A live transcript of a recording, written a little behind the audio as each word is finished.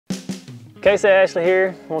Casey Ashley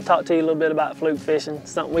here. I want to talk to you a little bit about fluke fishing.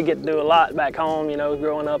 Something we get to do a lot back home, you know,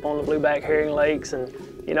 growing up on the blueback herring lakes. And,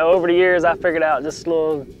 you know, over the years I figured out just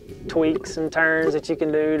little tweaks and turns that you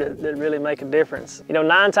can do that really make a difference. You know,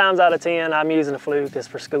 9 times out of 10 I'm using a fluke is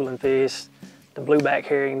for schooling fish, the blueback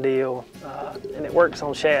herring deal, and it works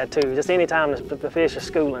on shad too. Just anytime the fish are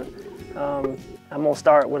schooling. I'm gonna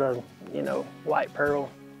start with a, you know, white pearl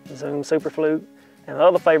Zoom Super Fluke. And the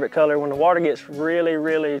other favorite color, when the water gets really,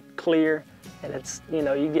 really clear and it's, you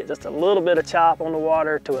know, you get just a little bit of chop on the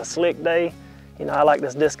water to a slick day, you know, I like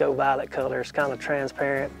this disco violet color. It's kind of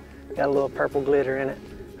transparent, got a little purple glitter in it.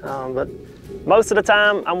 But most of the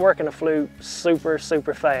time I'm working a fluke super,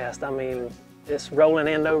 super fast. I mean, it's rolling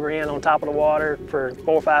end over end on top of the water for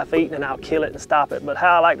 4 or 5 feet, and then I'll kill it and stop it. But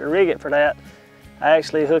how I like to rig it for that, I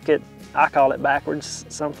actually hook it, I call it backwards.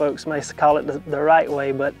 Some folks may call it the right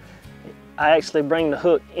way, but I actually bring the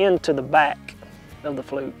hook into the back of the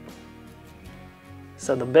fluke.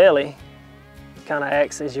 So the belly kind of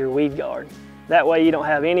acts as your weed guard. That way you don't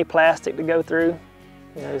have any plastic to go through.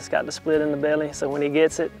 You know, it's got the split in the belly, so when he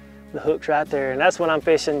gets it, the hook's right there. And that's when I'm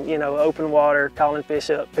fishing, you know, open water, calling fish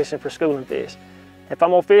up, fishing for schooling fish. If I'm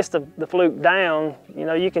gonna fish the fluke down, you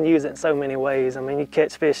know, you can use it in so many ways. I mean, you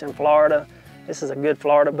catch fish in Florida. This is a good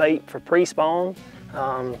Florida bait for pre-spawn.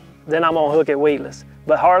 Then I'm gonna hook it weedless.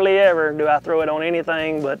 But hardly ever do I throw it on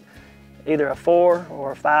anything but either a 4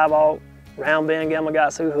 or a 5/0 round bend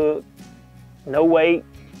Gamakatsu hook, no weight,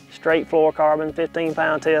 straight fluorocarbon,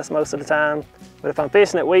 15-pound test most of the time. But if I'm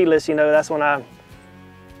fishing it weedless, you know, that's when I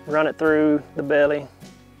run it through the belly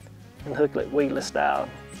and hook it weedless style.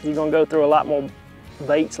 You're gonna go through a lot more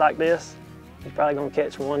baits like this. You're probably gonna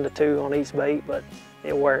catch 1 to 2 on each bait, but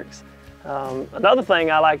it works. Another thing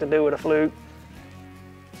I like to do with a fluke,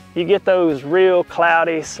 you get those real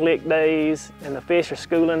cloudy, slick days and the fish are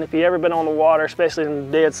schooling. If you've ever been on the water, especially in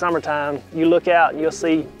the dead summertime, you look out and you'll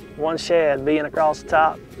see one shad being across the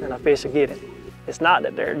top and a fish will get it. It's not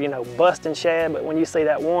that they're, you know, busting shad, but when you see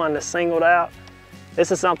that one that's singled out,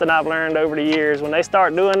 this is something I've learned over the years. When they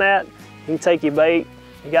start doing that, you can take your bait,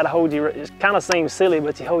 you gotta hold your, it kind of seems silly,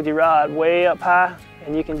 but you hold your rod way up high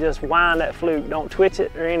and you can just wind that fluke. Don't twitch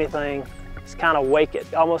it or anything. Just kind of wake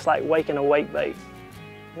it, almost like waking a wake bait.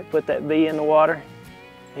 You put that bee in the water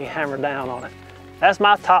and you hammer down on it. That's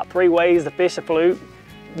my top 3 ways to fish a fluke.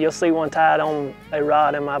 You'll see one tied on a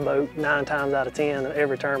rod in my boat 9 times out of 10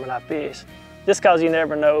 every tournament I fish. Just because you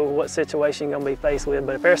never know what situation you're gonna be faced with.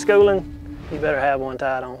 But if they're schooling, you better have one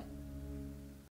tied on.